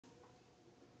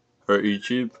Alright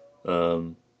YouTube,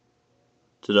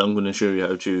 today I'm going to show you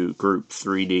how to group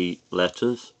 3D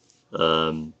letters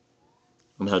and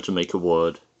how to make a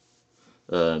word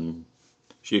so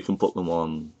you can put them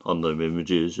on them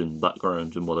images and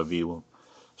backgrounds and whatever you want.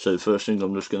 So the first thing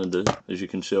I'm just going to do, as you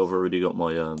can see, I've already got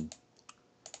my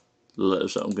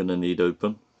letters that I'm going to need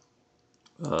open.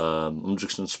 I'm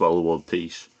just going to spell the word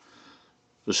peace.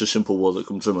 Just a simple word that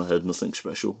comes to my head, nothing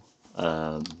special.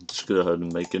 Just go ahead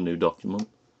and make a new document.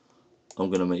 I'm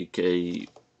going to make a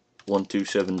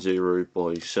 1270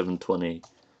 by 720,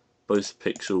 both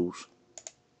pixels.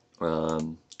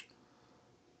 I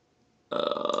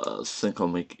think I'll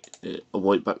make it a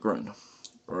white background.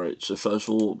 Alright, so first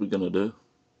of all, what we're going to do,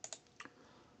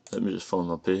 let me just find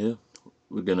up here.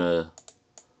 We're going to,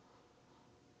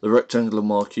 the rectangular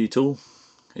marquee tool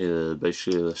is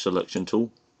basically the selection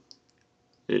tool.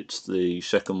 It's the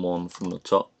second one from the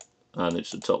top, and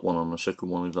it's the top one on the second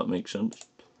one, if that makes sense.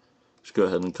 Just go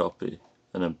ahead and copy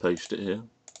and then paste it here.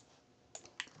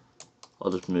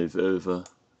 I'll just move it over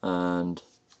and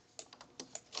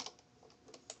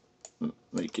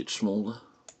make it smaller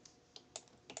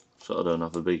so I don't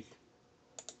have a big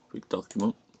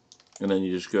document. And then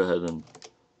you just go ahead and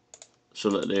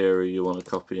select the area you want to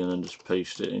copy and then just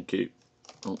paste it and keep,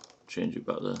 change it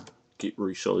back there, keep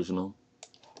resizing them.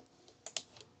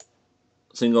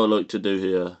 The thing I like to do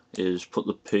here is put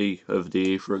the P over the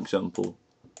E, for example,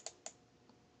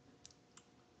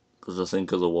 because I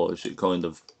think otherwise it kind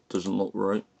of doesn't look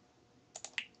right.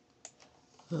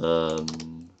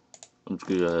 I'm just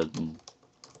going to go ahead and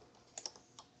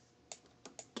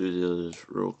do the others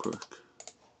real quick.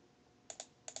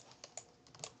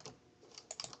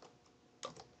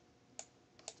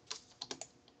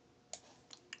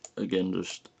 Again,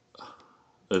 just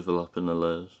overlapping the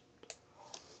layers.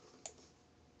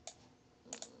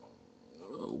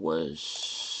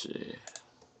 Where's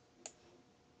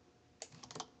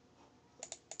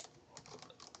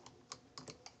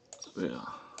there we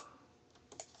are.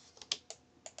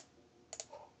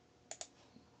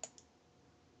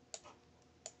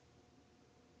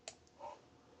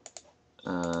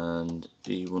 And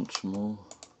E once more.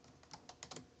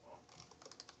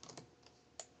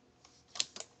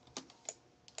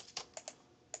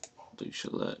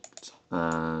 Deselect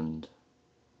and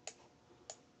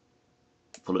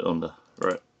pull it under.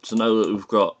 Right, so now that we've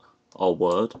got our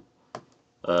word,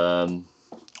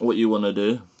 what you want to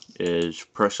do is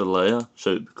press a layer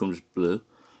so it becomes blue.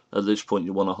 At this point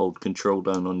you want to hold control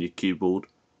down on your keyboard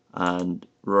and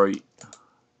I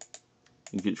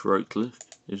think it's right click,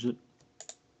 is it?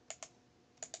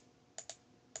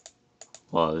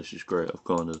 Wow, this is great, I've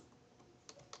kind of,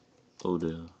 oh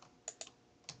dear.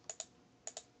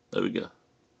 There we go.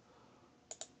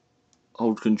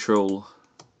 Hold control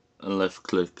and left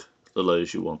click the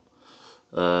layers you want.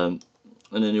 And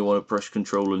then you want to press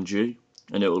control and G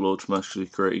and it will automatically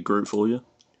create a group for you.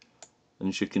 And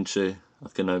as you can see, I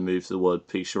can now move the word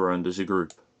peace around as a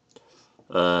group.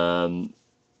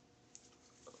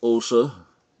 Also,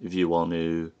 if you want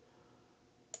to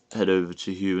head over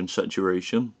to hue and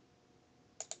saturation,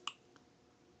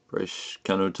 press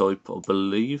canotype, I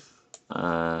believe,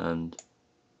 and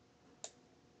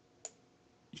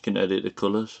you can edit the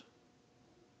colours,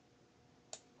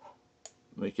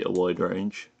 make it a wide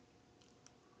range,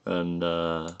 and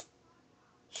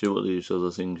see what these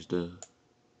other things do.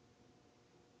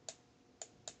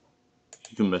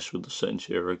 You can mess with the settings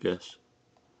here, I guess.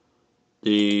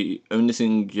 The only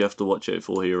thing you have to watch out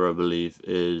for here, I believe,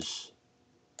 is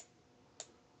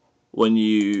when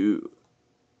you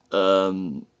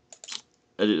edit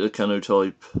the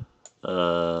canotype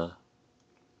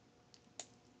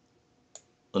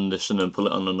on this and then pull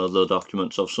it on another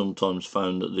document. So I've sometimes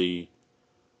found that they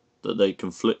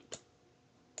conflict,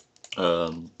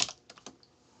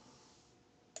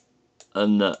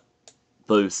 and that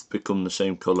both become the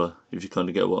same colour, if you kind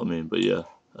of get what I mean. But yeah,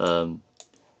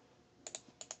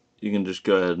 you can just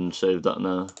go ahead and save that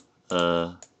now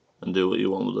and do what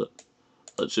you want with it.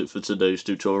 That's it for today's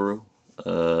tutorial.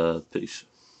 Peace.